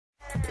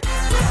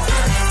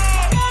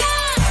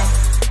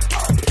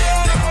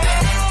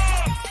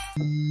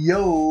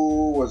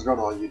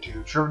going on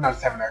YouTube?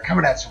 Charific there,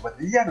 coming at you with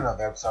yet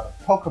another episode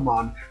of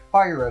Pokemon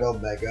FireRed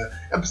Omega,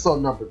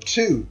 episode number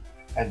 2.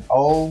 And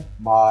oh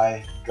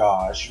my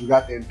gosh, we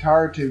got the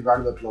entire team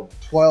running up to level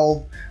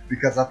 12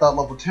 because I thought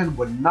level 10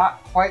 would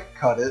not quite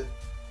cut it.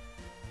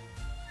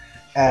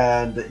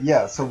 And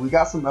yeah, so we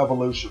got some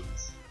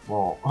evolutions.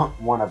 Well,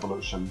 one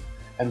evolution.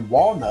 And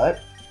Walnut,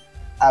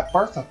 at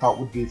first I thought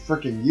would be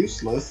freaking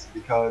useless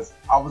because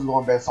I was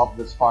going based off of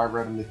this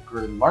FireRed and Leaf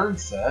Green Learn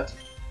set.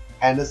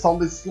 And it's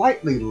only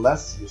slightly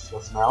less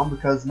useless now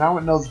because now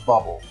it knows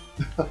Bubble,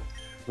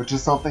 which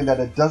is something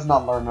that it does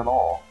not learn at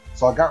all.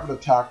 So I got rid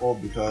of Tackle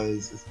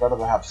because it's better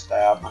to have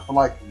Stab. I feel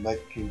like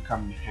Lick can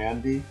come in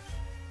handy.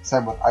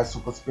 Same with Ice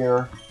Whip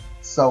Spear.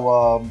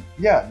 So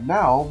yeah,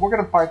 now we're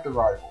gonna fight the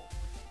rival,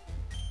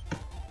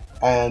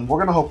 and we're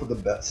gonna hope for the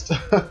best.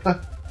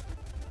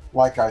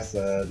 Like I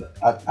said,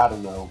 I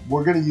don't know.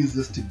 We're gonna use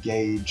this to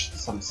gauge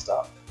some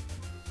stuff.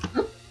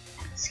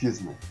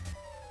 Excuse me.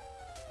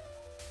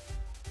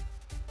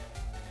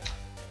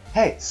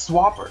 Hey,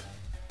 Swapper,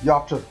 you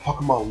off to the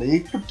Pokemon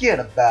League?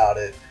 Forget about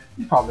it.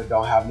 You probably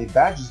don't have any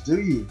badges,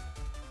 do you?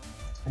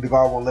 The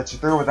guard won't let you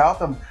through without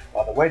them.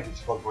 By the way, did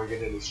your Pokemon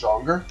get any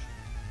stronger?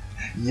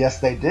 Yes,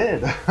 they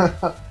did.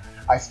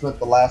 I spent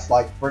the last,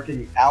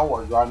 freaking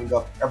hour grinding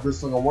up every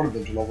single one of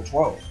them to level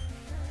 12.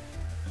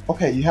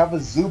 Okay, you have a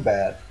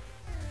Zubat.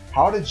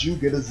 How did you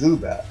get a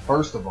Zubat,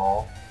 first of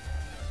all?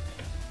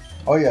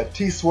 Oh yeah,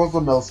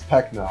 T-Swizzle knows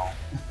Peck now.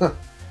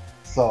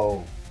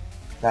 So,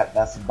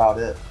 that's about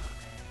it.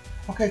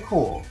 Okay,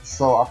 cool.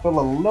 So I feel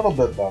a little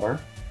bit better.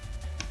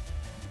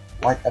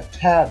 Like a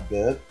tad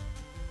bit.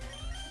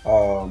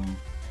 I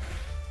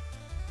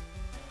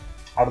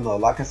don't know,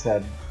 like I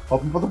said,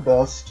 hoping for the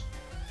best.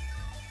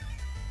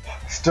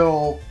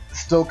 Still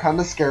kind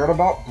of scared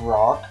about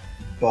Brock,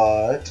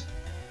 but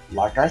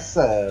like I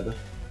said,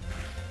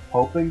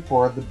 hoping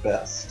for the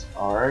best,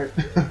 alright?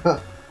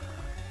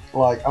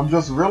 Like, I'm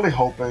just really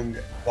hoping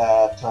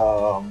that,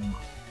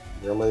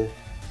 really?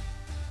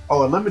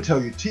 Oh, and let me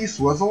tell you,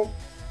 T-Swizzle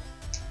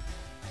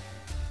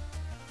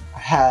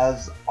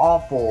has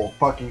awful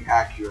fucking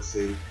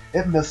accuracy.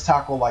 It missed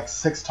Tackle like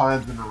 6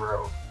 times in a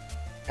row.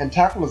 And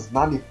Tackle is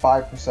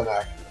 95%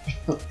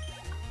 accurate.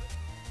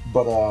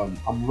 But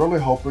I'm really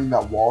hoping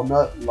that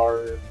Walnut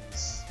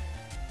learns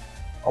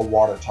a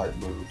water type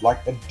move,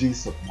 like a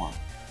decent one.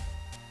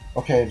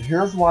 Okay, and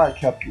here's why I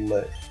kept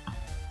Lick.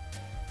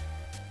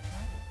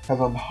 Because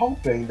I'm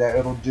hoping that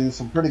it'll do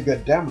some pretty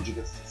good damage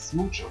against the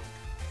Smoocher.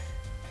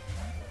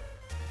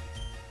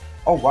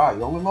 Oh wow,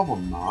 you're only level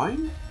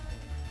 9?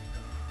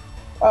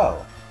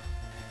 Oh.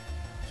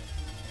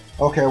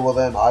 Okay, well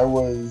then I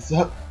was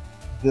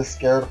this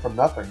scared for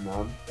nothing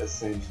then, it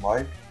seems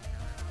like.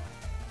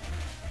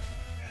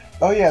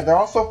 Oh yeah, they're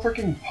also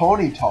freaking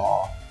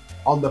Ponyta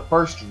on the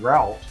first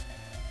route.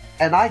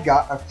 And I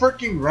got a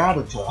freaking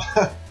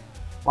Rattata.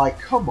 Like,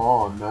 come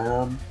on,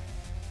 man.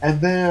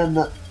 And then,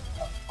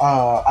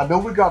 I know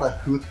we got a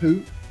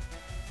Hoot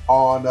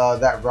on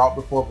that route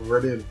before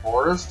Viridian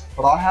Forest,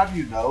 but I'll have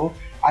you know,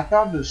 I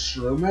found a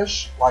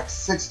Shroomish like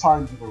 6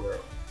 times in a row.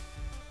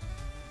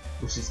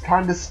 Which is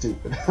kind of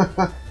stupid.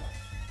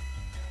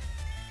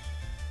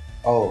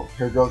 Oh,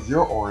 here goes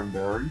your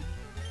Oranberry.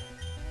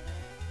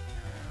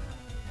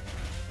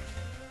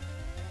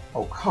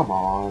 Oh, come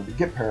on.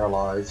 Get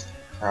paralyzed.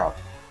 Crap.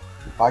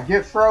 If I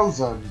get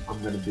frozen,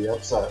 I'm going to be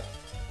upset.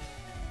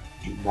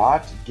 Do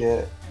not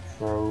get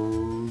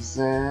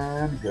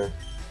frozen. Good.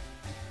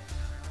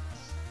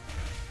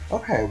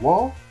 Okay,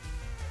 well,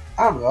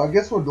 I don't know. I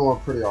guess we're doing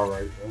pretty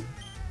alright then.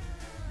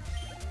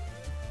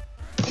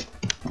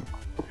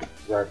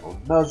 Retro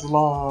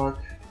Nuzlocke.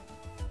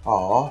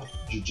 Aw,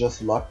 you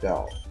just lucked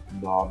out.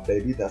 Nah,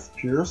 baby, that's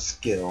pure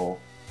skill.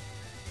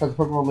 Because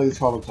Pokemon League's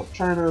 12 tough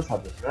trainers,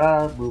 have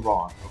to move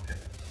on. Okay.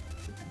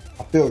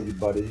 I feel you,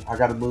 buddy. I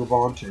gotta move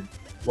on too.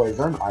 Wait, is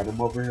there an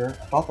item over here?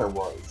 I thought there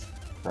was.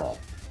 Crap.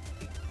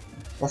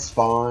 That's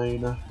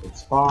fine.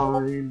 It's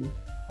fine.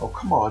 Oh,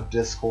 come on,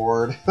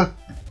 Discord.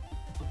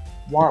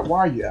 Why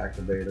are you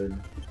activated?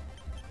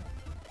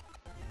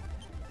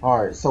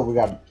 Alright, so we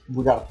got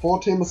a full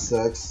team of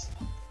 6.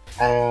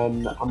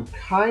 And I'm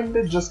kind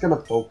of just going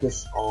to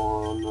focus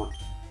on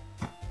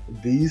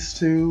these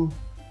two.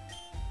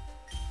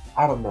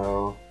 I don't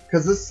know.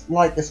 Because it's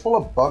full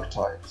of bug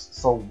types.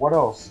 So what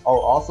else?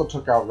 Oh, also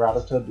took out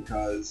Rattata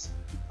because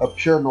a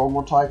pure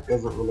normal type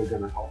isn't really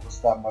going to help us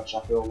that much, I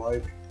feel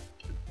like.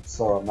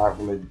 So I'm not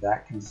really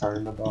that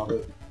concerned about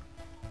it.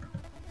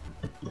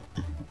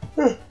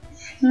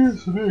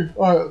 Excuse me.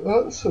 Alright,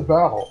 that's a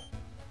battle.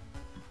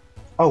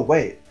 Oh,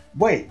 wait.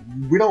 Wait,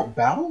 we don't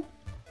battle?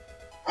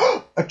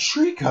 A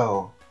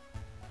Trico!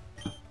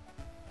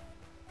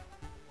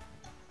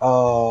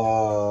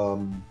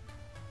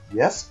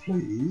 Yes,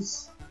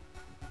 please.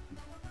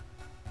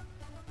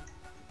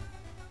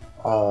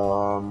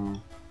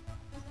 What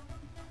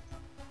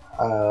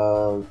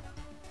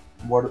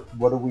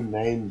do we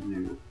name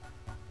you?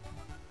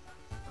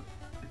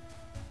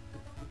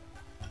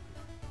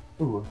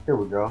 Ooh, here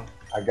we go.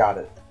 I got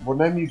it. We'll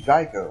name you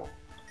Geico.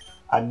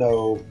 I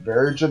know,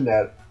 very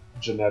genetic.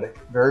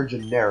 very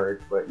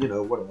generic, but you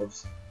know, what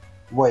else?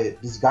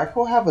 Wait, does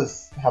Geico have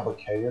a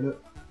K in it?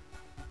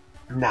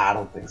 Nah, I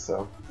don't think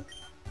so.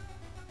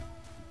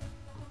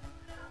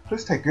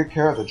 Please take good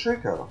care of the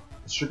Trico.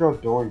 Is Trico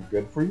doing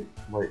good for you?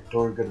 Wait,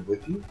 doing good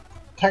with you?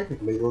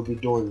 Technically, it would be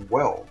doing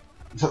well.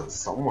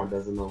 Someone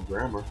doesn't know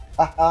grammar.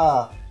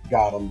 Haha,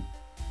 got him.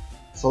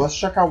 So let's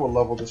check out what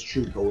level this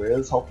Trico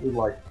is. Hopefully,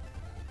 like,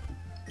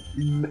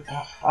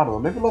 I don't know,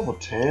 maybe level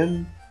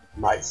 10?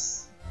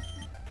 Nice.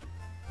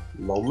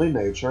 Lonely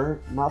Nature,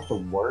 not the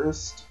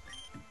worst.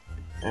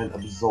 And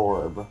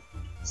Absorb.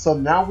 So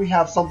now we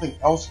have something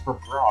else for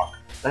Brock,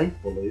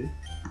 thankfully.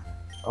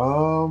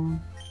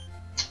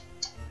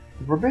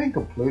 If we're being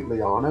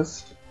completely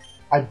honest,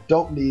 I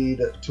don't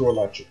need 2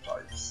 electric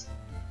types.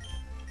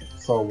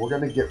 So we're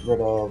gonna get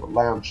rid of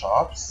Lamb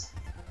Chops.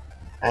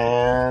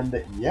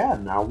 And yeah,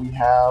 now we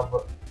have,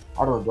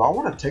 I don't know, do I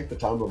want to take the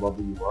time to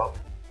level you up?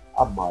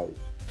 I might.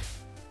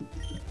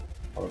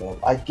 Hold up.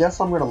 I guess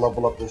I'm gonna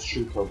level up this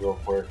Trico real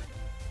quick.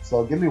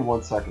 So give me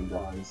 1 second,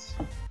 guys.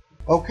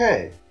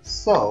 Okay,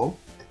 so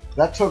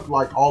that took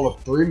like all of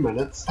 3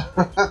 minutes,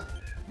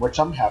 which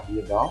I'm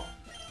happy about.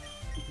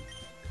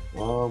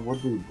 We'll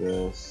do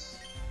this.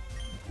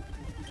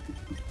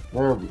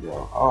 There we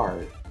go.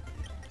 Alright.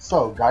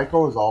 So,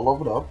 Geico is all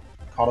leveled up,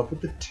 caught up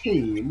with the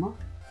team,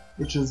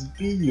 which is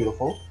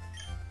beautiful.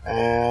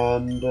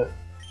 And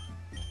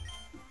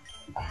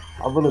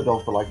I really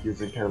don't feel like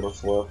using Taylor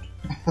Swift.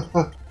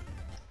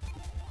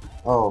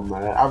 Oh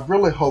man, I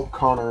really hope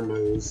Connor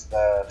knows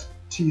that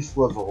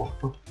T-Swizzle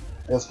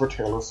is for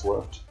Taylor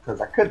Swift,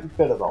 because I couldn't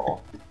fit it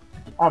all.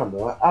 I don't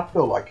know, I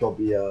feel like he'll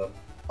be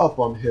up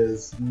on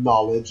his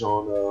knowledge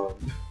on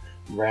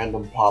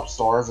random pop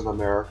stars in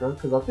America,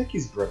 because I think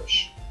he's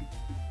British.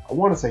 I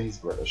want to say he's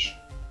British.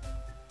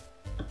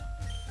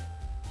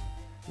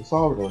 That's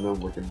all we're doing.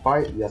 Wicked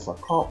Bite. Yes, I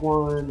caught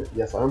one.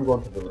 Yes, I am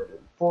going to the Viridian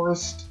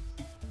Forest.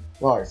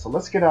 Alright, so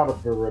let's get out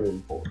of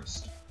Viridian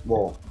Forest.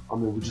 Well, I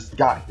mean, we just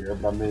got here,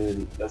 but I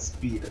mean, let's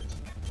beat it.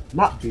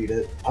 Not beat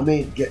it, I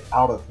mean, get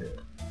out of here.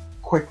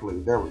 Quickly,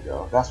 there we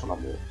go. That's what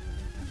I meant.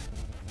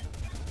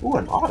 Ooh,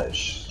 an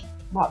Oddish.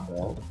 Not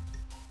bad.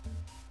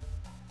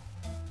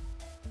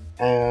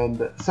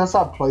 And since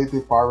I've played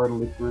through FireRed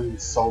and Leaf Green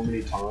so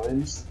many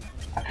times,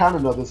 I kind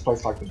of know this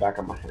place like the back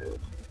of my hand.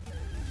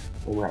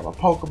 And we have a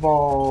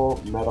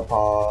Pokeball,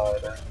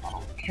 Metapod, I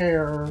don't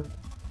care.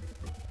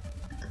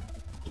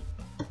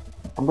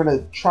 I'm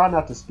gonna try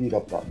not to speed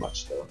up that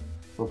much though.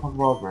 So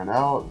Pokeballs ran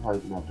out, how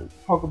you can have to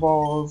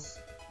Pokeballs.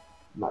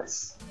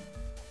 Nice.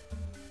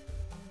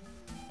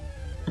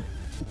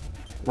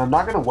 And I'm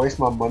not gonna waste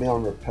my money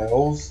on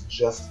repels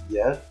just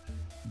yet,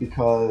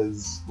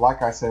 because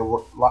like I said,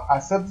 I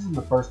said this in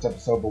the first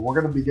episode, but we're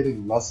gonna be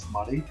getting less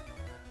money,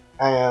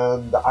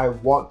 and I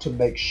want to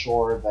make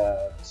sure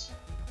that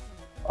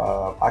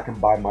I can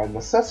buy my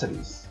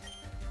necessities.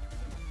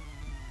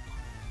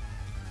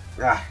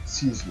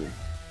 Excuse me.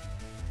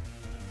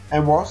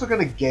 And we're also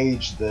going to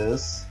gauge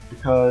this,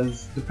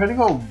 because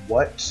depending on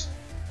what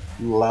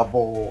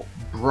level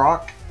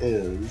Brock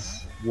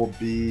is, will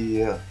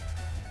be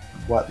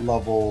what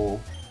level...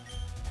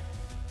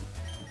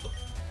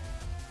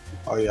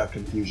 Oh yeah,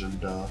 confusion,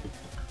 duh.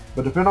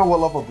 But depending on what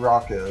level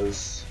Brock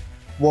is,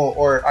 well,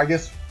 or I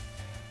guess,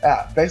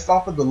 based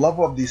off of the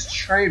level of these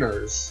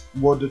trainers,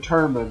 will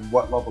determine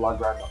what level I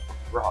grind up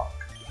for Brock.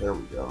 There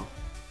we go.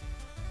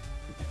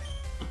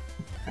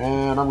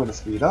 And I'm going to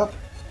speed up.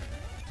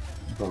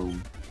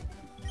 Boom.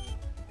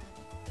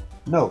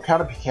 No,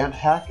 Caterpie can't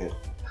hack it.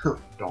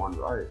 Darn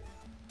right.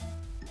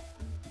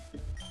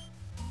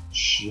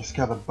 Just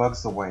scare the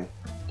bugs away.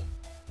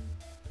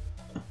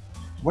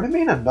 What do you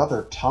mean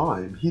another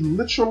time? He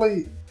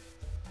literally...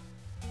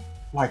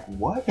 Like,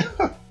 what?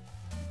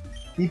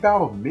 He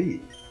battled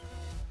me.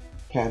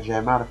 Can't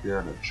jam out if you're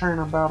in a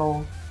trainer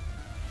battle.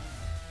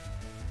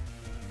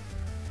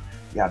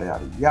 Yada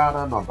yada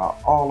yada. Know about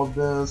all of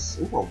this.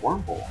 Ooh, a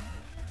Wormhole.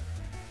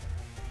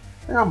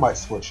 I think I might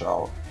switch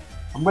out.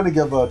 I'm gonna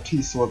give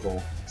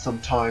T-Swizzle some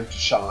time to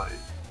shine.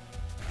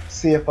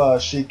 See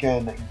if she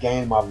can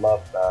gain my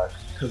love back.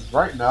 Because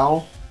right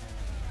now,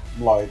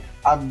 like,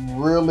 I'm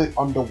really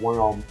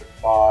underwhelmed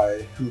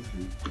by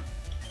Hoofy.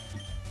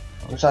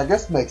 Which I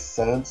guess makes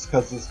sense,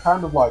 because it's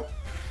kind of like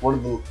one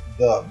of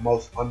the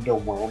most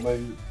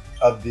underwhelming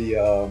of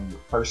the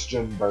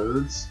first-gen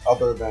birds,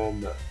 other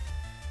than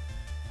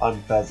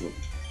Unpheasant.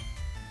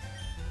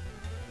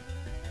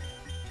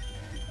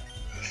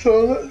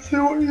 So let's see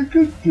what you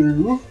can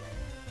do.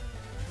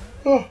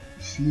 Oh,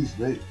 excuse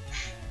me.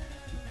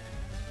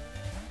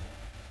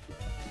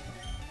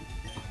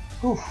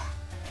 Whew.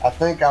 I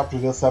think after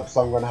this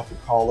episode I'm going to have to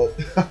call it.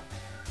 I'm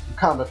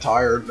kind of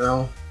tired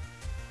now.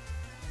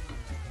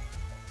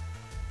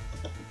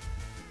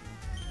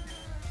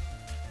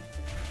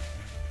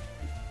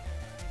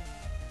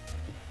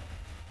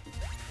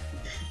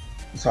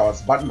 So I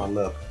was biting my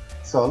lip.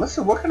 So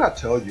listen, what can I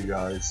tell you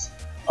guys?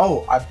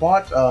 Oh, I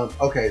bought,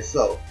 okay,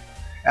 so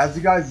as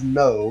you guys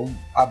know,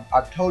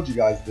 I've told you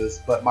guys this,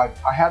 but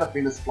I had a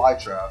Venus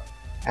flytrap,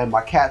 and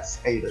my cats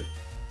ate it.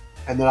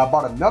 And then I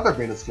bought another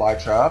Venus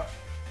flytrap,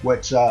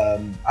 which I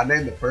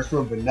named the first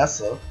one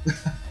Vanessa,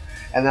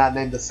 and then I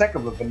named the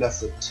second one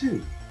Vanessa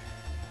 2.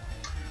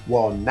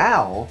 Well,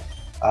 now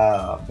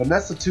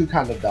Vanessa 2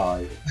 kind of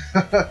died,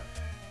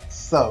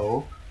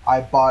 so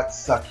I bought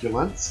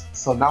succulents.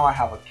 So now I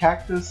have a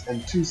cactus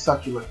and 2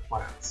 succulent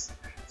plants.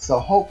 So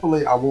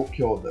hopefully I won't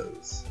kill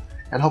those,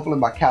 and hopefully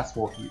my cats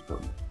won't eat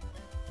them.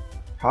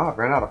 I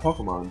ran out of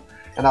Pokemon,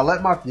 and I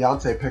let my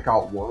fiance pick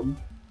out one,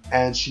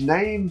 and she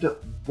named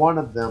one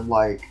of them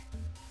like,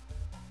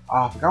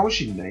 I forgot what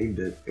she named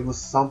it. It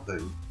was something.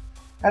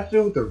 It had to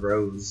do with a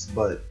rose,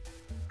 but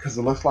because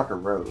it looks like a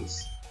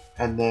rose.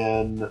 And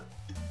then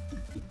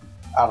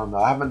I don't know.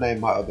 I haven't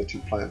named my other 2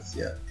 plants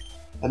yet.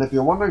 And if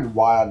you're wondering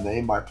why I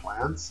name my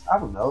plants, I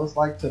don't know. It's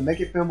like to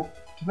make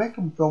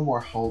them feel more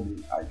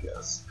homey, I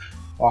guess.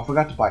 Oh, I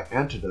forgot to buy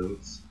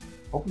antidotes.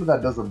 Hopefully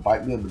that doesn't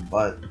bite me in the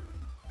butt.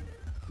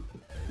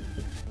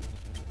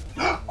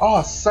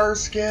 Oh,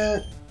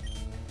 Surskit!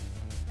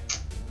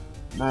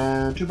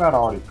 Man, too bad I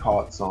already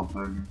caught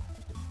something.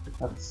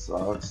 That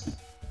sucks.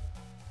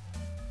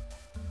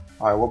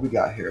 Alright, what we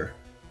got here?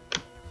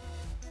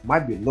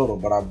 Might be little,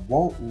 but I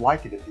won't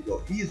like it if you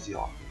go easy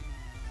on me.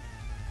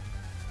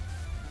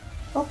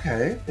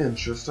 Okay,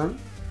 interesting.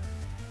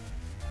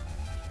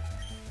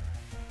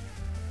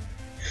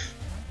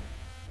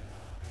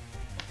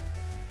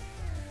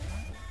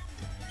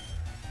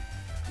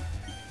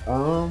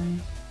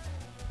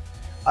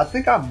 I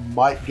think I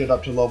might get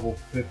up to level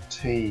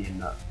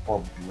 15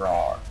 for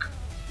Brock.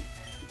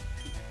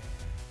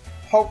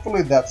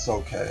 Hopefully that's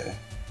okay.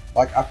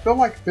 Like, I feel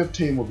like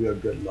 15 will be a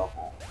good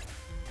level.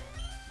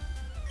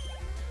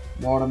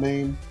 Know what I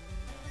mean?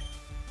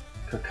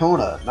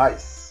 Kakuna,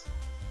 nice.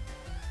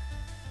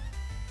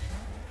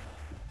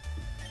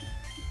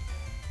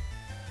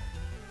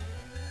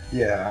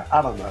 Yeah,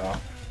 I don't know.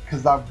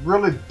 Because I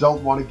really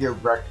don't want to get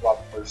wrecked by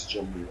the first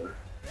gym leader.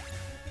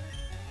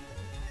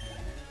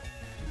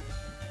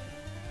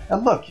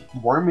 And look,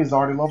 Wormy's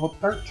already level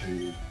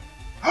 13.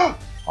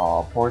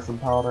 Aw, poison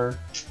powder.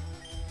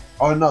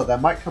 Oh no, that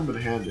might come in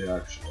handy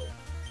actually.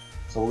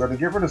 So we're gonna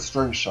get rid of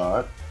String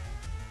Shot.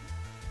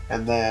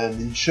 And then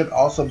you should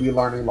also be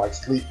learning like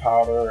Sleep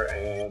Powder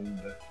and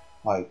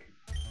like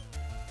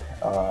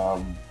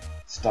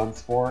Stun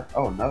Spore.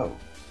 Oh no.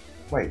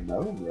 Wait,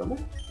 no, really?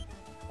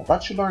 I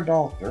thought you learned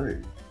all 3.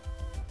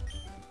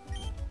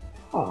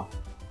 Huh.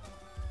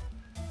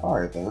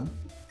 Alright then.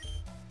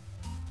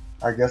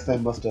 I guess they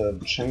must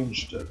have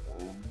changed it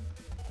then.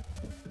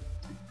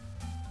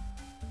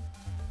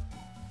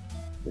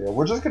 Yeah,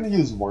 we're just gonna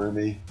use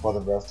Wormy for the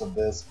rest of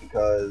this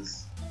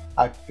because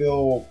I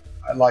feel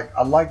I like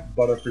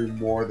Butterfree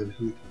more than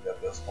Hoothoot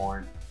at this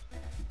point.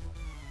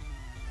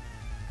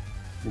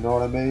 You know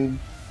what I mean?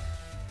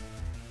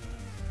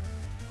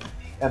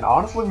 And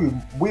honestly,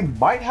 we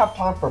might have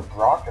time for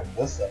Brock in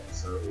this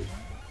episode.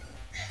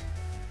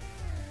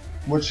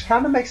 Which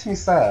kind of makes me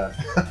sad,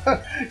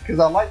 because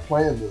I like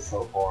playing this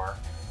so far.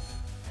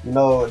 You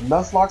know,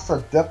 Nuzlocks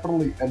are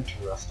definitely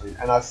interesting,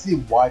 and I see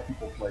why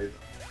people play them.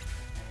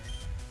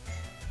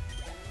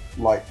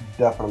 Like,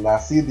 definitely, I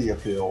see the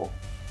appeal.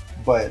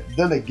 But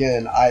then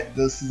again,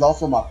 this is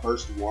also my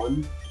first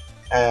one,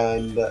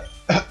 and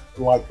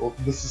like,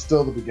 this is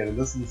still the beginning.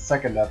 This is the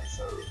second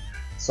episode,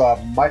 so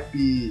I might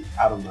be,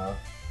 I don't know.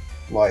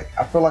 Like,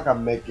 I feel like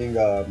I'm making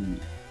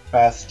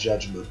fast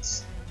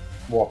judgments.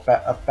 Well,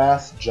 a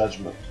fast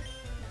judgment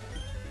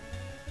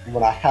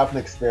when I haven't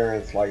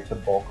experienced like the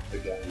bulk of the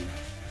game.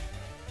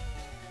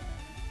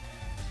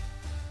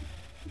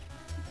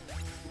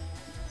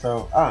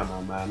 So I don't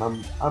know,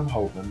 man. I'm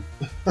hoping.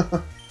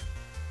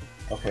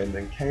 Okay,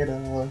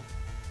 Ninkata,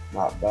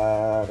 not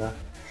bad.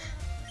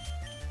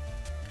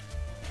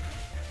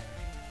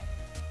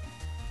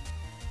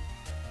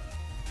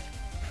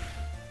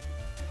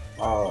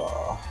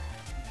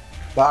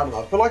 But I don't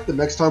know. I feel like the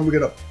next time we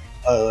get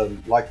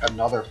like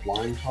another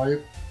flying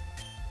type,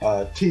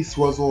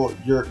 T-Swizzle,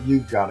 you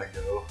gotta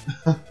go.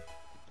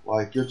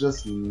 Like, you're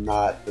just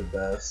not the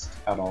best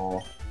at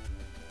all.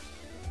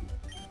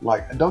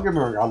 Like, don't get me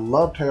wrong, I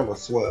love Taylor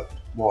Swift.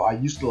 Well, I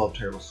used to love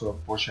Taylor Swift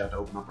before she had to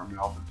open up her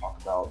mouth and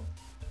talk about.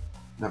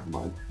 Never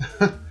mind.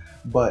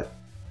 But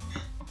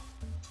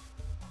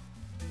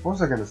what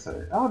was I gonna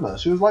say? I don't know.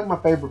 She was like my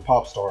favorite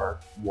pop star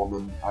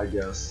woman, I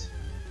guess.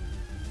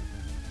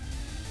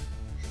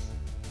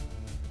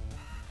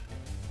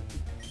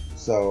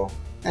 So,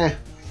 I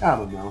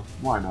don't know.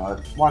 Why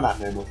not? Why not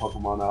name a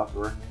Pokemon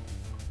after her?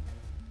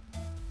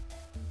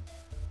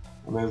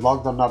 I mean, as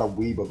long as I'm not a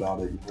weeb about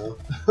it, you know?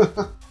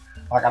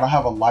 Like, I don't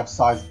have a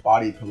life-size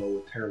body pillow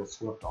with Taylor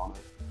Swift on it.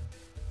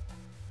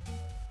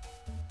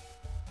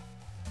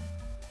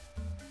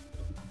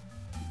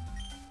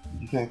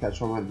 You can't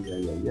catch Pokemon?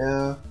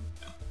 Yeah.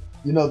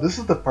 You know, this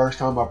is the first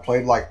time I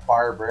played, like,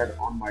 FireRed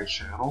on my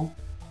channel,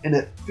 and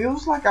it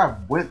feels like I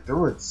went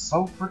through it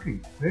so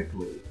freaking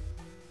quickly.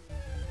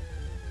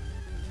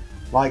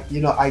 Like,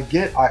 you know,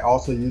 I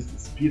also use the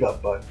speed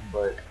up button,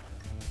 but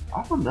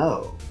I don't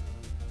know.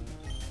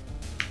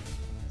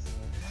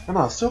 I don't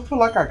know, I still feel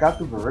like I got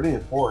through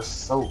Viridian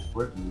Forest so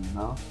quickly, you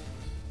know?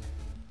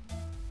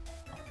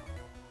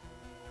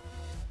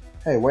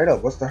 Hey, wait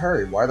up, what's the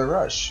hurry? Why the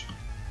rush?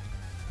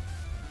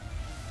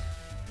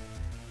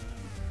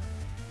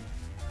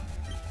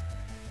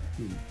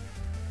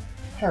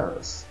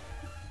 Paris.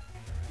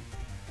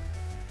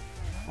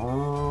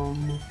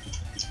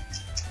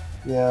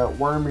 Yeah,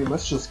 Wormy,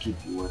 let's just keep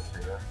you in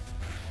here.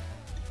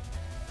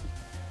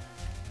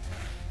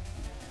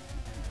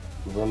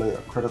 Really, a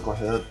critical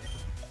hit?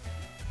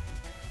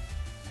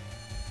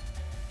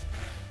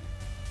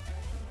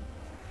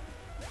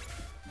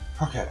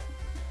 Okay.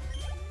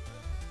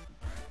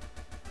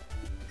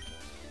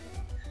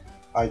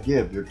 I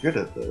give, you're good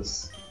at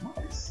this.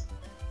 Nice.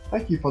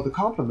 Thank you for the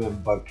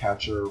compliment, bug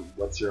catcher.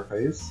 What's your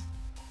face?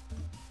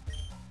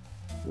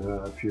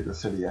 Pewter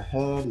City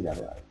ahead,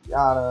 yada yada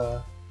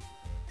yada.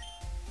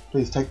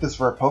 Please take this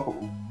for a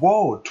Pokemon.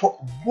 Whoa!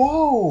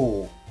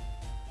 Whoa!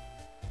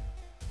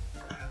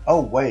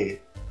 Oh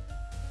wait.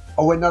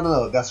 Oh wait,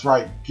 no, that's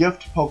right.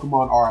 Gift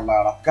Pokemon are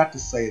allowed. I forgot to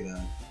say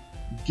that.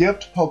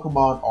 Gift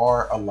Pokemon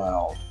are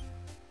allowed.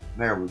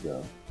 There we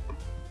go.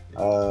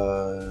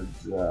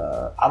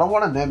 I don't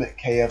want to name it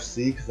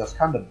KFC because that's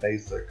kind of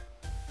basic.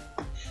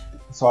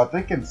 So I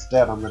think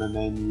instead I'm going to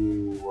name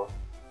you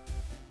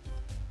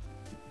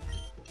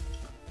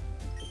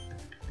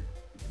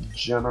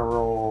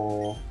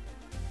General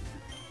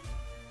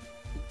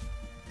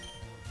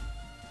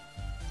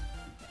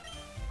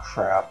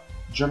Crap.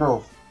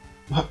 General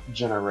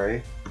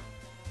Generate.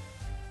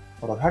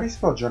 Hold on, how do you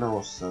spell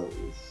General So's?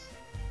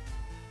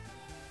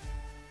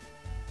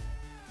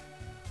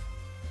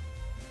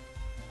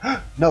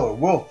 No, it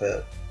will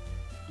fit.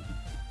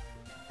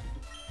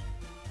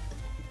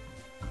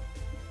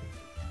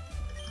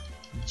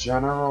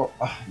 General.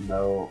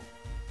 No.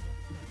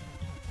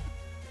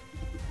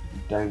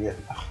 Dang it.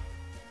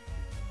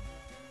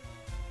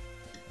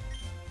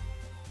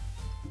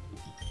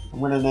 I'm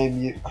gonna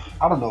name you.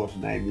 I don't know what to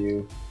name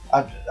you.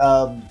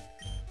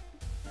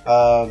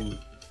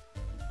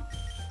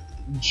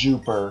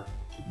 Juper.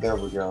 There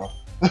we go.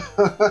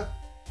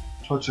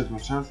 Torchic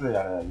Machanza,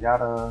 yada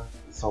yada.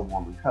 So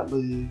warm and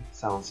cuddly.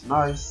 Sounds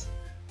nice.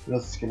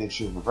 Feels skinny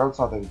shoes in the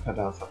roadside. They can cut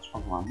down such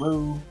Pokemon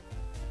move.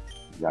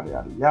 Yada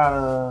yada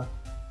yada.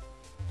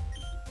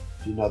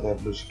 Do you know the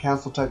evolution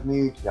cancel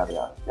technique? Yada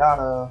yada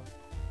yada.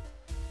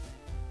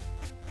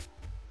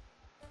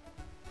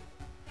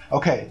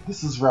 Okay,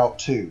 this is Route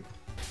 2.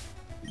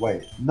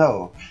 Wait,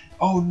 no.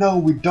 Oh no,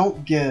 we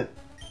don't get...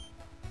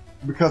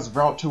 Because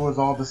Route 2 is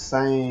all the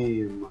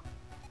same.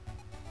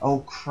 Oh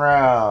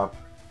crap.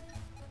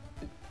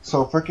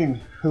 So freaking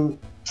who...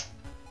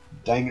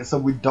 Dang it, so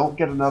we don't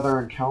get another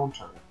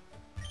encounter.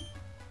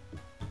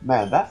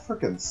 Man, that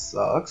freaking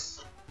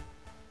sucks.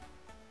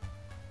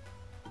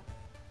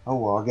 Oh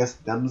well, I guess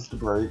them's the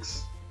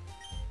breaks.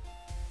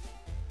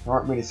 There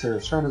aren't many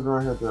serious trainers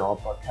around here. They're all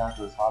bug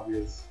catchers,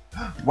 hobbyists.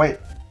 Wait,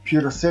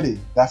 Pewter City.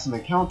 That's an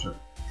encounter.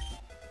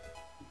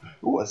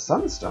 Ooh, a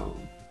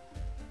Sunstone.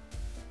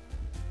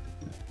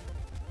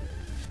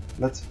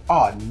 Let's...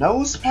 Ah,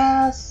 Nose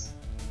Pass?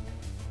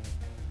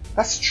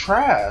 That's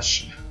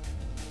trash.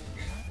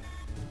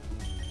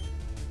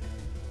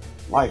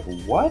 Like,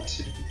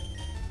 what?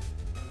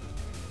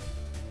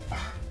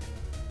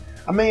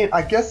 I mean,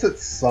 I guess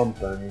it's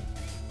something.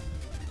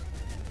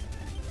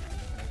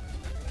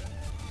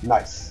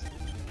 Nice.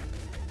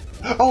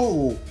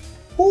 Oh!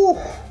 Ooh.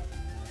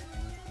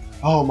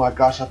 Oh my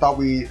gosh, I thought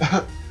we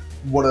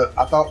were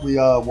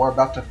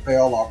about to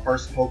fail our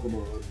first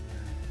Pokemon.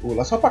 Ooh,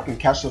 let's hope I can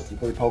catch this in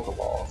 3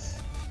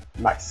 Pokeballs.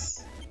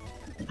 Nice.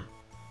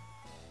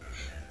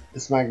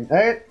 Its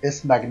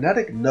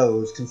magnetic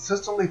nose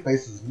consistently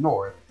faces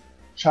north.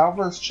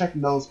 Travelers check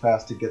Nose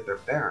Pass to get their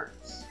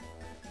bearings.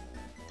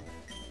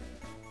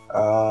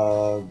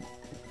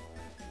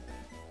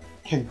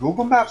 Can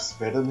Google Maps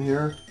fit in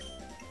here?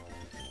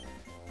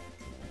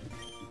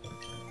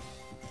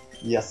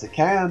 Yes, it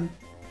can.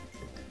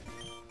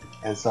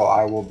 And so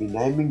I will be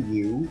naming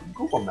you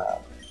Google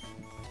Map.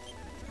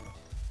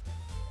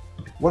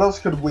 What else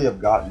could we have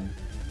gotten?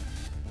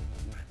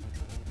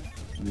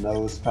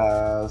 Nose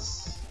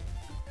Pass.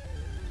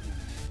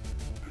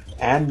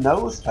 And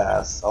Nose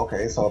Pass.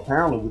 Okay, so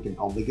apparently we can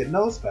only get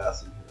Nose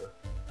Pass in here.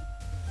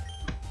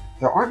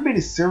 There aren't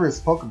many serious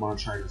Pokemon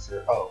trainers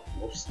here. Oh,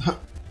 whoops.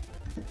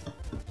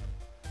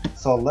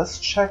 So let's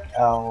check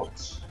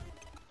out...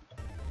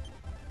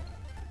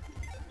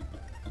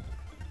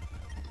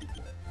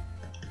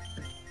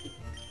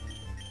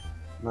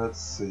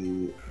 Let's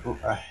see. Ooh,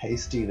 a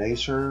hasty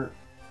nature.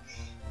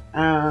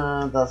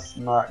 That's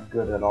not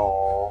good at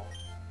all.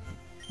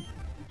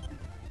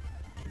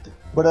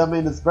 But I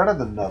mean, it's better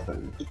than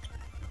nothing.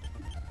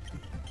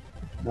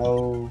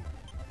 No.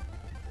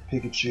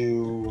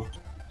 Pikachu.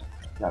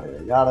 Yada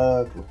yada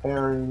yada.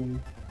 Clefairy.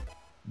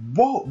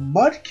 Whoa,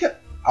 Mudkip!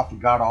 I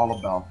forgot all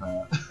about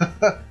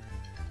that.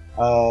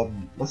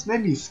 Let's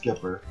name you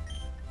Skipper.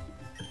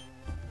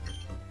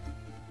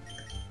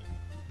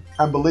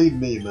 And believe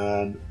me,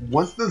 man,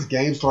 once this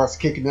game starts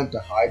kicking into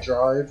high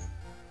drive,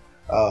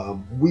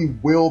 we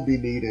will be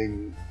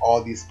needing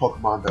all these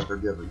Pokemon that they're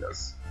giving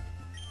us.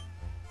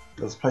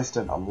 It was placed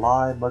in a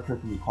line.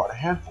 Mudkip can be quite a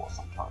handful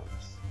sometimes.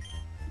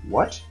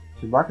 What?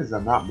 Team Rocket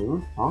did not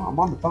move? Huh? I'm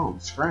on the phone.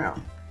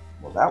 Scram.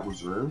 Well, that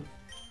was rude.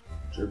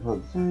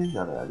 Yada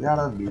yada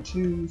yada. Me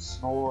too.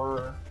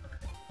 Snore.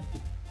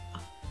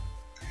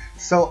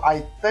 So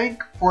I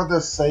think for the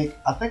sake,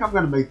 I think I'm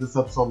gonna make this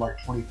episode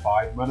like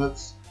 25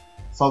 minutes,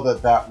 so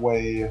that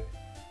way.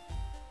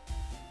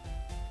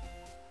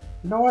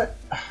 You know what?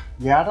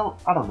 Yeah, I don't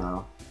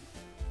know.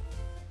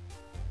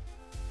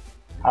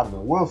 I don't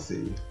know. We'll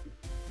see.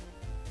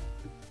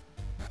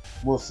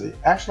 We'll see.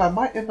 Actually, I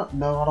might end up.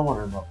 No, I don't want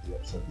to end up the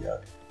episode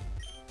yet.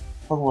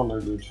 Pokemon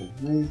learn new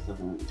techniques. I'm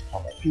going to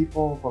combat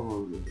people.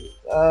 Pokemon learn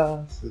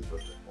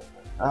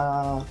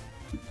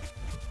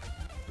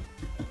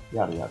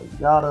yada yada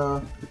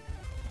yada.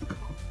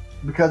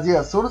 Because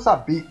yeah, as soon as I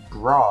beat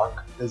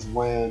Brock is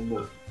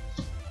when.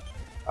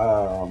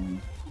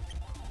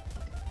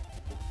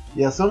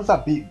 Yeah, as soon as I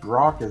beat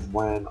Brock is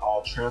when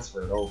I'll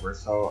transfer it over.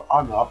 So I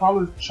don't know. I'll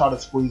probably try to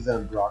squeeze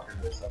in Brock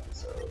in this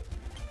episode.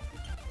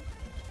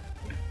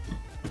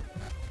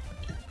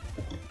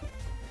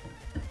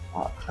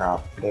 Oh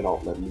crap, they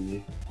don't let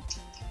me.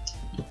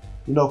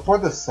 You know, for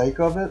the sake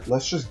of it,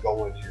 let's just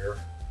go in here.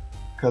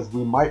 Because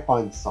we might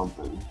find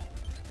something.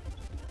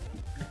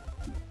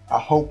 I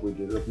hope we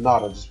did. If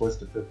not, I just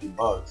wasted 50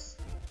 bucks.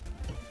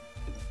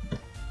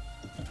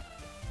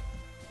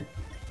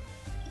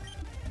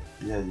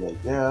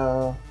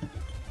 Yeah.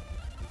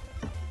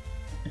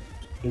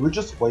 Did we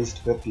just waste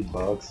 50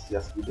 bucks?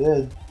 Yes, we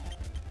did.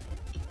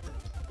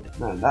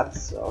 Man, that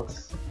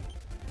sucks.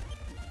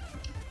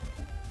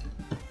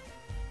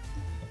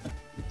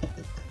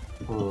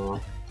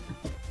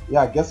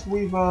 Yeah, I guess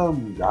we've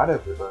got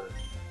everything.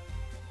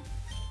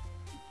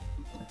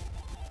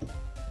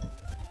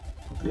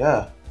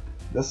 Yeah,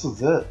 this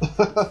is it.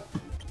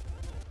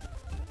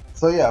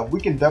 So yeah, we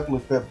can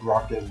definitely fit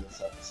Brock in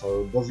this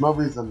episode. There's no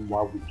reason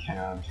why we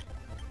can't.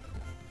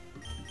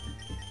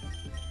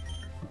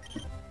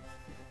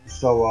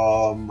 So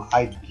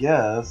I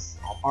guess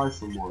I'll buy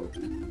some more of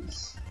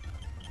these.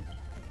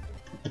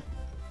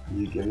 Can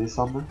you give me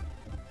something?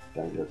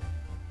 Dang it.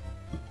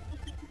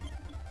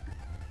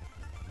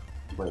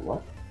 Wait,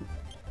 what?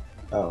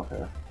 Oh,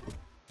 okay.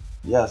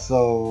 Yeah,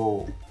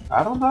 so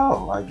I don't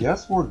know. I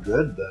guess we're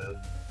good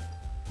then.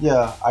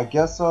 Yeah, I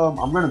guess I'm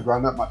gonna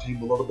grind up my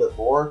team a little bit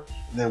more,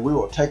 and then we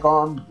will take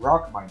on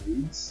Brock, my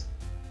dudes.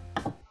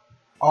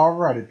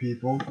 Alrighty,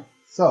 people.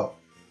 So,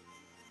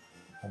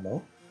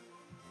 hello?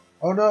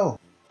 Oh no.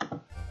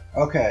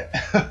 Okay.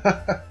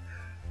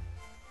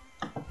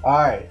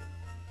 Alright.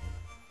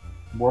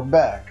 We're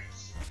back.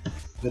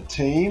 The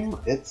team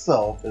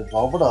itself is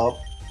leveled up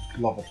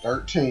to level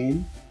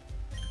 13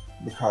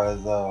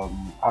 because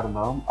I don't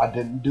know, I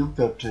didn't do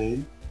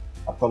 15.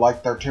 I feel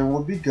like 13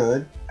 would be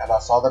good, and I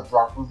saw that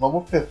Brock was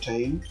level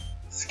 15.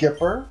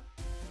 Skipper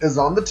is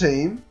on the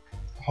team.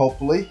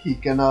 Hopefully he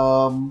can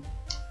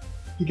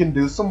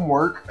do some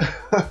work.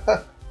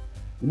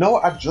 You know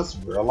what I just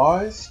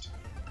realized?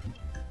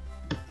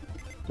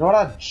 You know what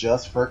I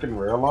just freaking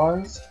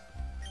realized?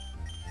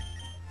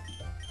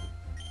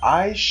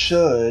 I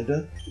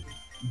should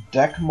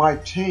deck my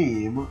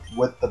team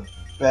with the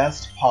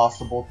best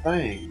possible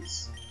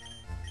things.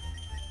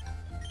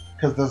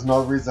 Because there's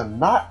no reason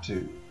not to.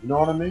 You know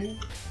what I mean?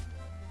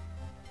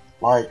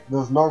 Like,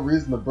 there's no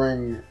reason to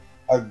bring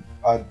a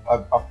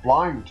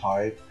flying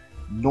type,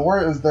 nor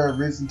is there a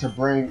reason to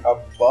bring a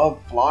bug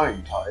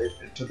flying type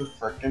into the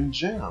frickin'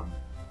 gym.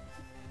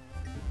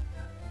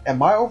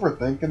 Am I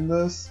overthinking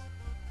this?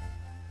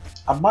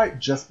 I might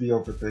just be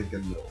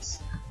overthinking this.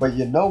 But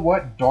you know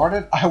what? Darn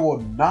it, I will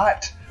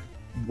not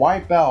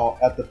wipe out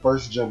at the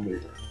first gym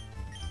leader.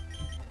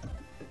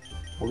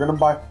 We're gonna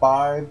buy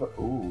 5.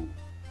 Ooh.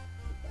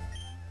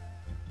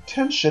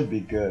 10 should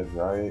be good,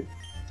 right?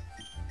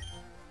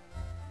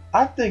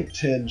 I think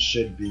 10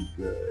 should be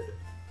good.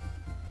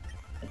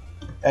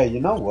 Hey, you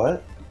know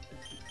what?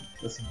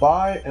 Let's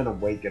buy an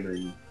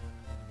Awakening.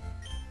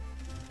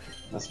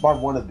 Let's buy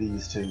one of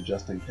these two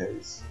just in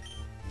case.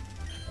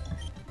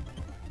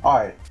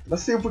 Alright,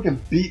 let's see if we can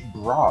beat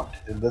Brock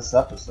in this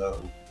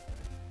episode.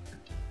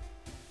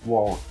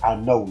 Well, I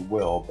know we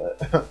will,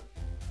 but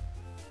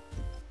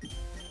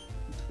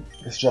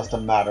it's just a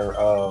matter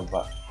of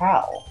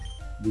how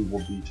we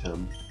will beat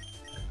him.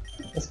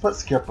 Let's put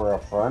Skipper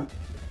up front.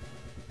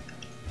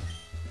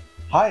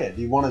 Hiya,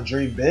 do you want to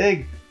dream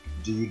big?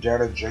 Do you dare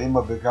to dream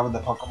of becoming the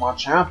Pokemon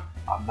champ?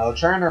 I'm no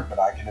trainer, but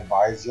I can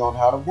advise you on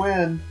how to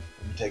win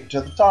and take it to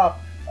the top.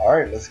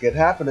 Alright, let's get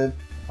happening.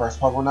 First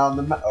Pokemon out in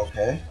the map.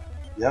 Okay.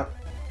 Yep.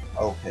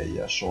 Okay,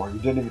 yeah, sure. You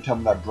didn't even tell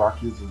me that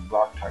Brock uses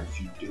rock types,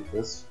 you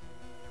doofus.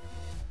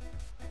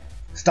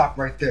 Stop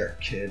right there,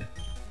 kid.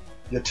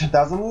 You're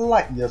 10,000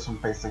 light years from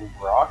facing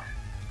Brock.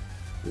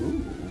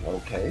 Ooh,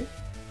 okay.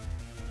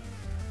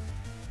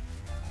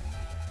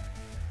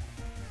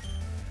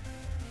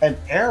 An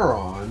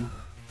Aeron?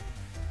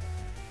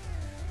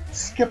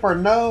 Skipper,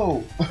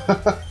 no!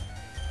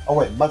 Oh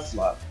wait,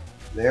 Mudslap.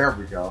 There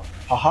we go.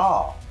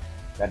 Haha!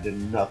 That did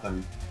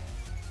nothing.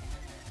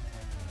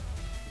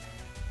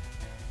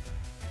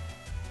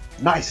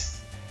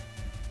 Nice!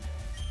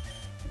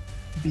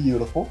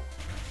 Beautiful.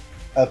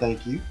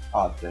 Thank you.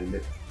 Oh, dang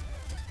it.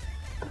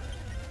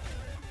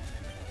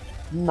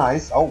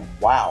 Nice. Oh,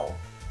 wow.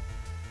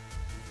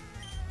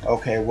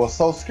 Okay, well,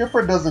 so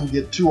Skipper doesn't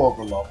get too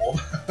overleveled.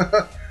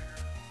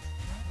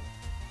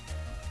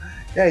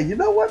 Hey, you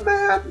know what,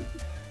 man?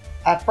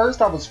 At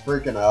first I was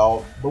freaking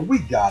out, but we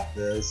got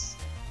this.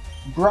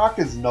 Brock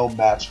is no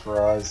match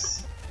for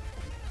us.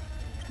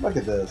 Look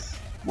at this.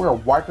 We're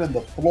wiping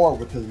the floor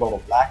with his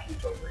little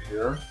lackeys over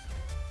here.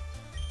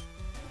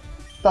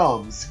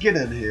 Thumbs, get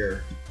in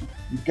here.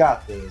 You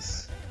got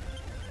this.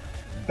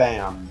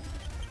 Bam.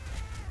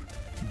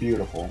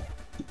 Beautiful.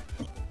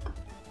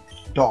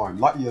 Darn,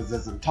 light years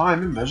isn't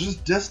time, it measures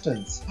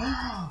distance.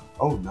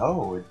 Oh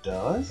no, it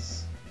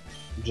does?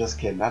 Just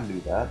kidding, I knew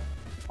that.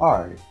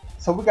 Alright,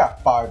 so we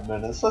got 5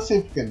 minutes. Let's see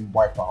if we can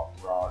wipe out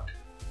Brock.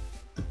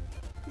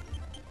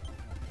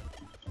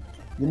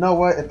 You know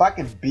what? If I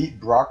can beat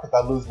Brock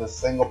without losing a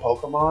single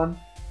Pokemon,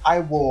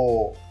 I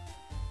will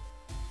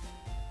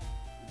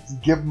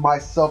give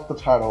myself the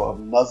title of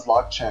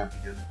Nuzlocke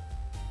Champion.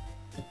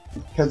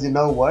 Because you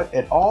know what?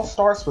 It all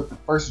starts with the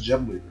first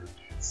gym leader.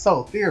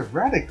 So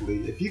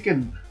theoretically, if you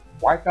can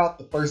wipe out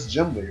the first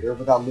gym leader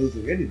without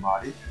losing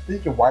anybody, then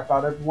you can wipe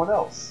out everyone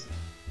else.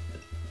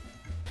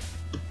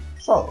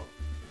 So,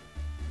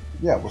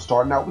 yeah, we're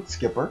starting out with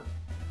Skipper.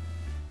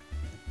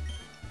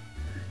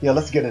 Yeah,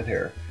 let's get in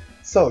here.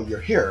 So, you're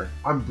here.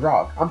 I'm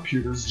Brock. I'm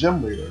Pewter's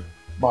gym leader.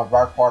 My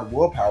rock-hard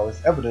willpower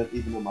is evident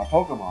even in my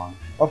Pokemon.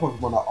 My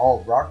Pokemon are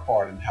all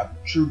rock-hard and have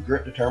true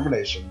grit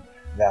determination.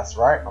 That's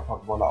right, my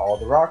Pokemon are all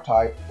the rock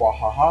type.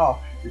 Wahaha,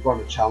 you're going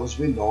to challenge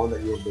me knowing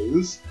that you'll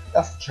lose?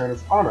 That's the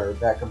trainer's honor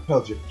that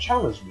compels you to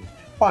challenge me.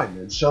 Fine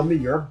then, show me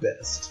your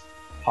best.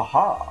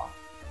 Haha.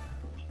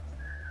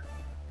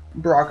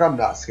 Brock, I'm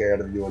not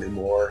scared of you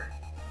anymore.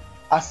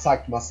 I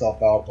psyched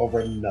myself out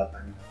over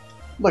nothing.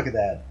 Look at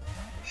that.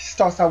 He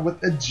starts out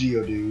with a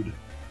Geodude.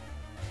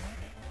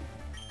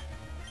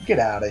 Get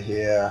out of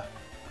here.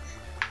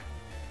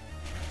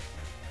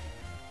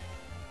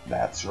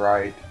 That's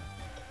right.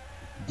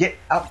 Get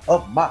out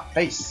of my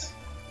face.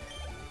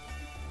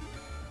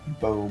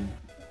 Boom.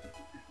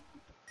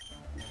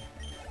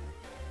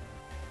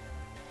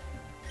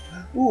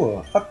 Ooh,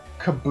 a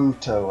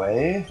Kabuto,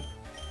 eh?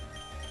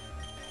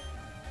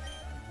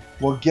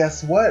 Well,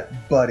 guess what,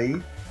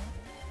 buddy?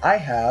 I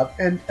have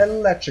an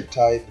electric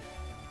type.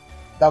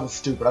 That was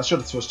stupid. I should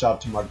have switched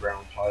out to my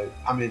ground type.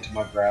 I mean, to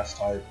my grass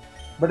type.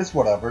 But it's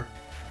whatever.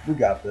 We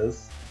got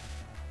this.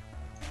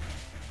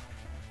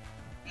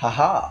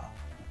 Haha.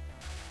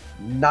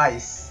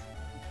 Nice.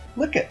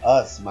 Look at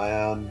us,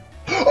 man.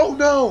 Oh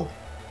no!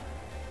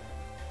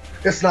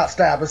 It's not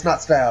stab. It's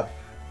not stab.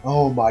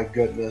 Oh my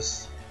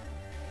goodness.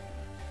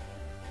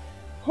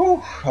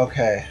 Whew.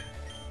 Okay.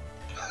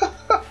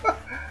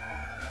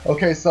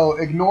 Okay, so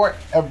ignore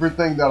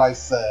everything that I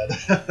said.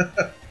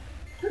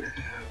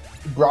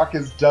 Brock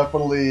is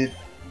definitely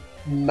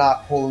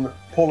not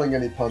pulling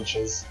any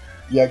punches.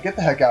 Yeah, get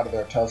the heck out of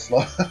there,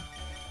 Tesla.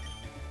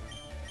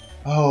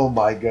 Oh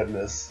my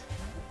goodness.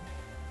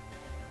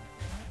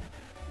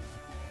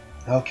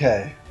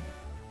 Okay.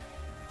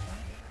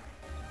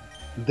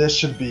 This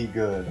should be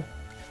good.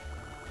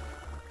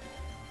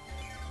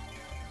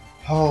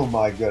 Oh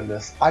my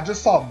goodness. I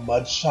just saw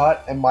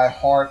Mudshot and my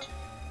heart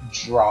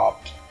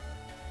dropped.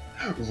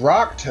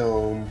 Rock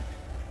Tone.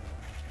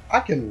 I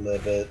can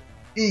live it.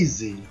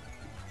 Easy.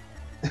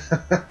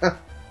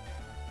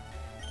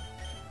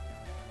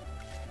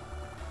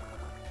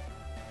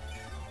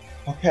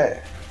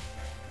 Okay.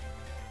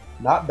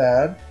 Not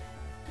bad.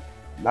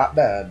 Not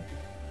bad.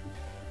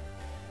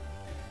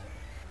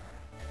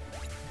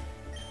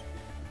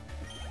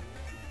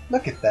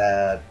 Look at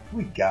that.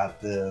 We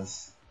got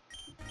this.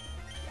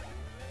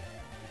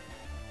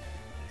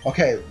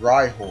 Okay,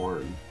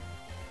 Rhyhorn.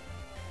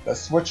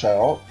 Let's switch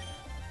out.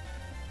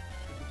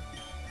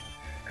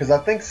 Because I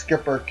think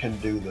Skipper can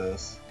do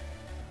this.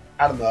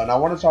 I don't know, and I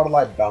want to try to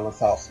like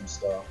balance out some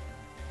stuff.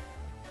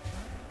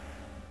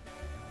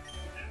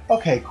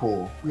 Okay,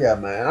 cool. Yeah,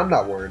 man, I'm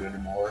not worried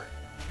anymore.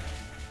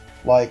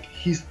 Like,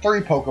 he's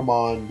 3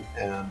 Pokemon,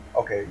 and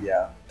okay,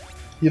 yeah.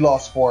 He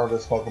lost 4 of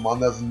his Pokemon.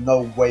 There's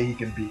no way he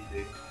can beat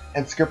me.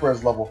 And Skipper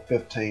is level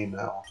 15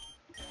 now.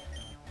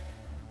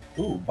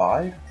 Ooh,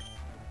 Bide?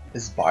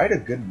 Is Bide a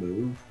good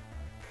move?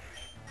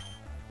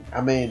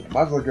 I mean,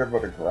 might as well give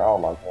it a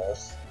growl, I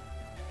guess.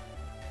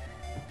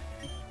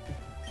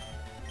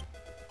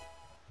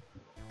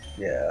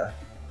 Yeah.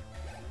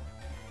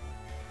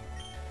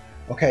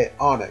 Okay,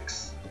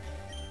 Onyx.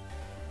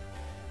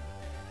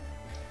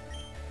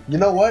 You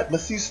know what?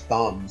 Let's use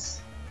Thumbs.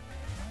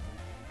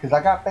 Because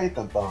I got faith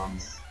in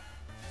Thumbs.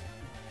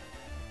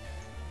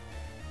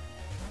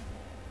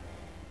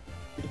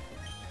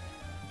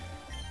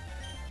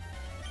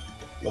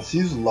 Let's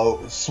use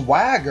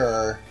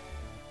Swagger.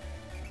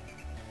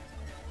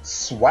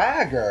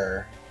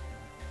 Swagger?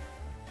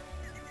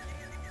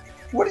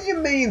 What do you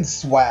mean,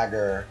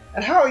 Swagger?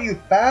 And how are you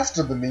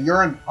faster than me?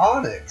 You're an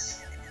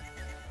Onyx.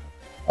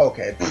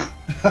 Okay.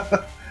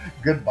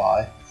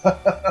 Goodbye.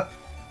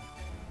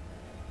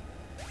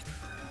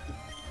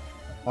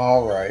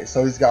 Alright,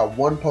 so he's got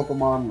one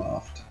Pokemon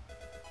left.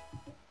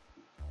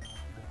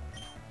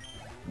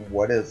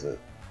 What is it?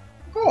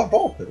 Oh, a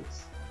Vulpix.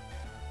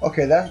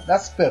 Okay,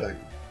 that's fitting.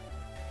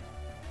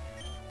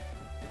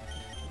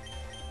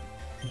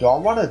 Do I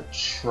want to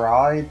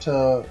try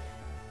to...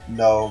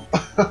 No.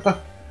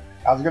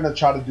 I was going to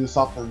try to do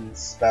something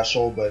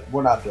special, but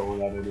we're not doing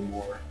that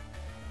anymore.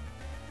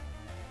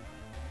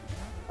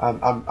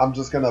 I'm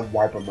just going to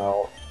wipe him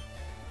out.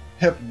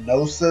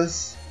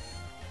 Hypnosis.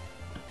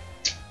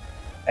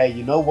 Hey,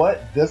 you know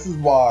what? This is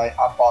why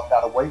I bought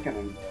that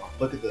Awakening though.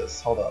 Look at this.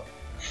 Hold up.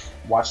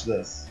 Watch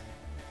this.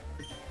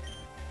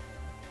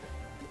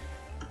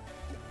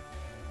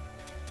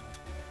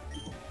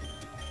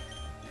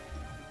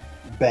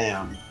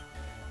 Bam.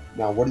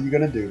 Now what are you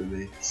gonna do to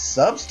me?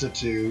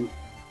 Substitute?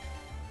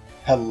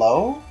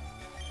 Hello?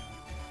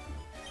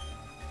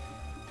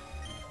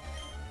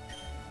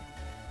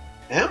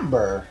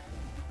 Ember?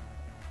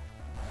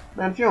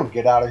 Man, if you don't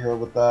get out of here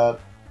with that.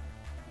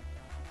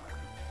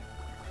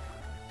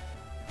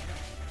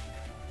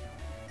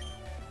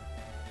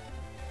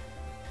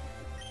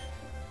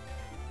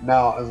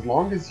 Now, as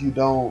long as you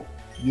don't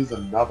use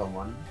another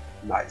one,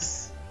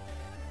 nice.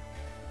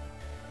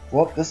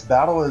 Well, this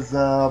battle is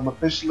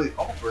officially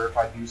over, if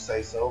I do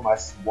say so.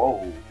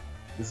 Whoa,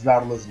 this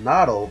battle is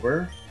not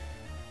over,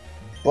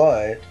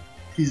 but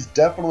he's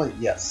definitely,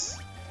 yes,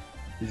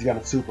 he's got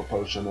a super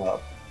potion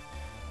up.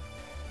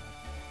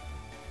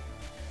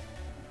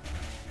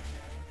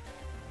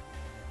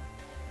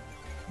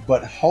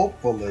 But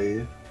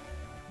hopefully,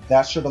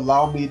 that should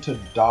allow me to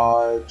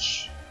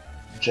dodge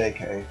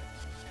JK.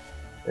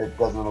 It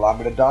doesn't allow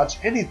me to dodge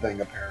anything,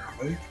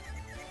 apparently.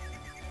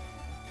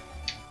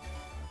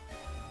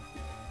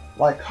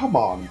 Like, come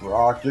on,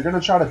 Brock. You're gonna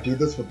try to do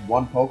this with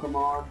one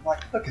Pokemon?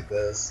 Like, look at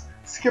this.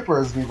 Skipper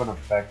isn't even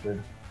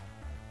affected.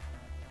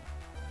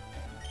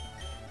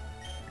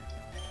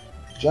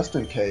 Just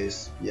in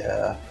case,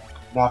 yeah.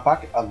 Now, if I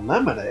can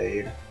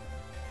eliminate...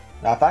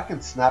 Now, if I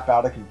can snap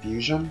out of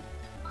confusion...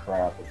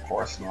 Crap, of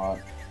course not.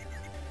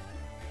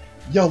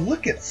 Yo,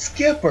 look at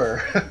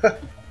Skipper!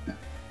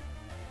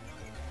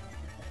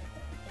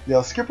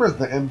 Yo, Skipper's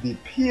the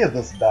MVP of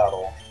this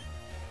battle.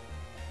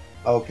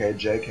 Okay,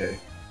 JK.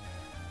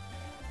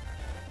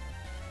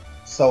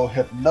 So,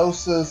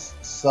 Hypnosis,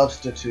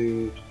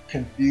 Substitute,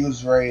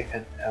 Confuse Ray,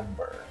 and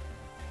Ember.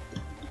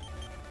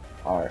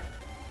 Alright.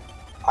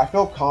 I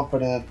feel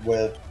confident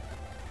with...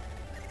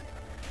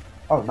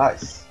 Oh,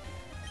 nice.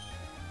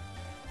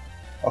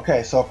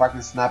 Okay, so if I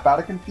can snap out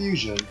of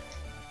confusion...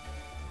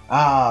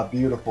 Ah,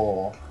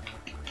 beautiful.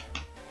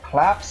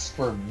 Claps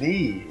for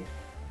me.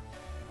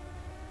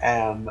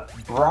 And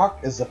Brock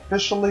is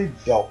officially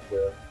dealt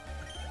with.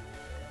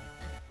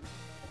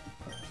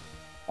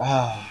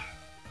 Ah,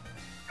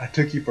 I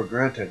took you for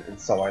granted, and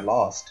so I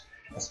lost.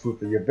 As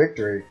proof of your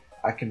victory,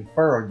 I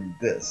confer on you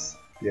this,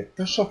 the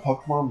official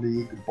Pokemon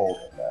League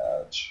Boulder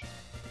Badge.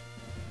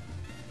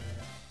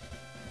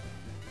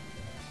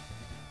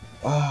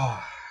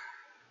 Ah.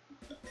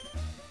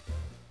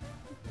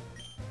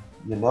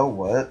 You know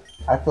what?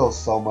 I feel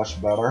so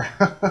much better.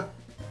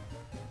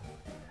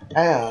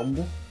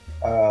 And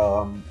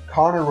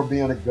Connor will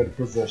be in a good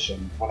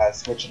position when I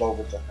switch it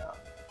over to him.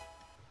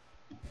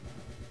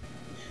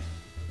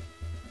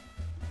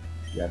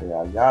 Yada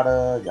yada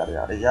yada, yada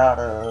yada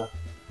yada,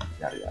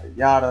 yada yada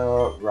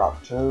yada,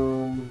 Rock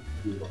Tomb,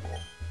 beautiful.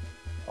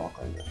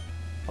 Okay.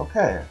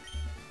 Okay.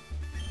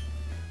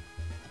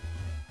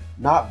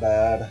 Not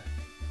bad.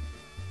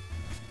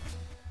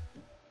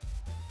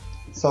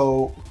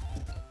 So,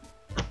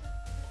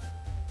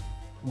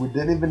 we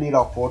didn't even need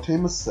our full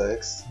team of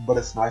 6, but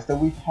it's nice that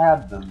we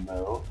had them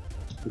though,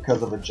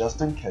 because of it just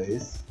in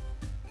case.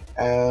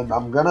 And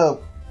I'm gonna,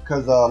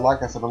 because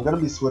like I said, I'm gonna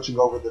be switching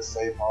over this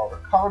save file to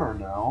Connor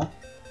now,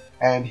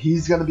 and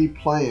he's gonna be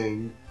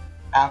playing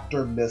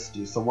after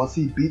Misty. So once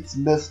he beats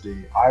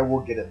Misty, I will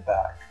get it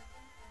back,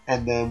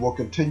 and then we'll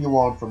continue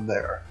on from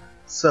there.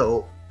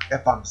 So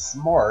if I'm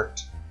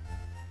smart,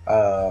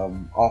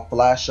 I'll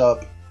flash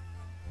up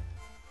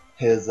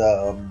his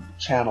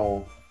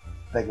channel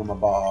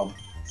thingamabob,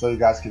 so you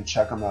guys can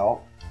check him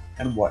out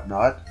and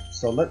whatnot.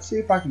 So let's see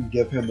if I can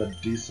give him a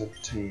decent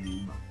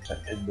team to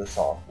end this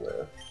off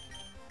with.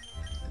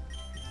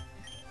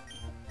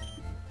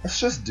 Let's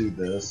just do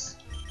this.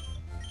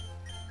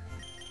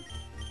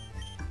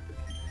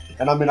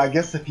 And I mean, I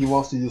guess if he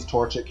wants to use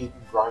Torchic, he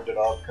can grind it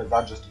up, because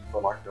I just don't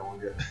feel like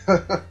doing it.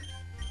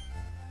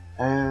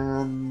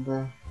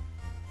 And...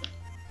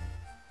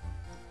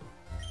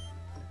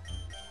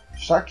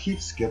 should I keep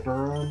Skipper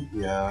on?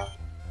 Yeah.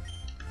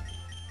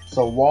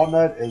 So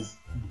Walnut is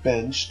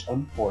benched,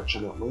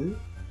 unfortunately.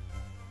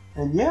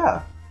 And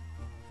yeah.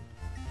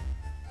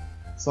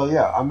 So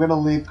yeah, I'm gonna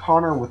leave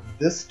Connor with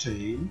this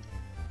team.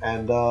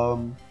 And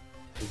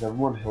is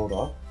everyone healed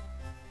up?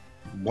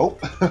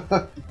 Nope.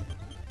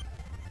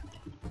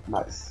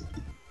 Nice.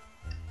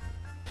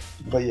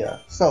 But yeah,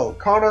 so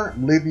Connor,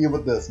 I'm leaving you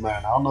with this,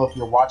 man. I don't know if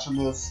you're watching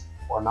this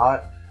or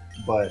not,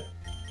 but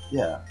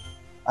yeah,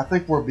 I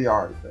think we'll be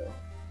alright though.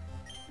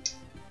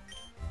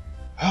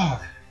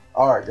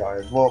 Alright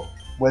guys, well,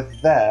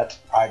 with that,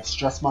 I've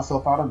stressed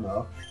myself out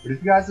enough, but if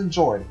you guys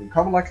enjoyed, then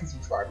comment, like, and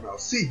subscribe, and I'll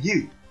see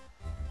you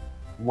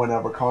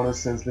whenever Connor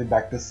sends me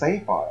back the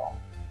save file.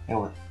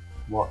 And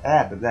we'll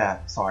add to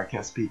that, sorry I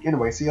can't speak.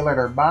 Anyway, see you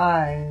later,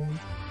 bye!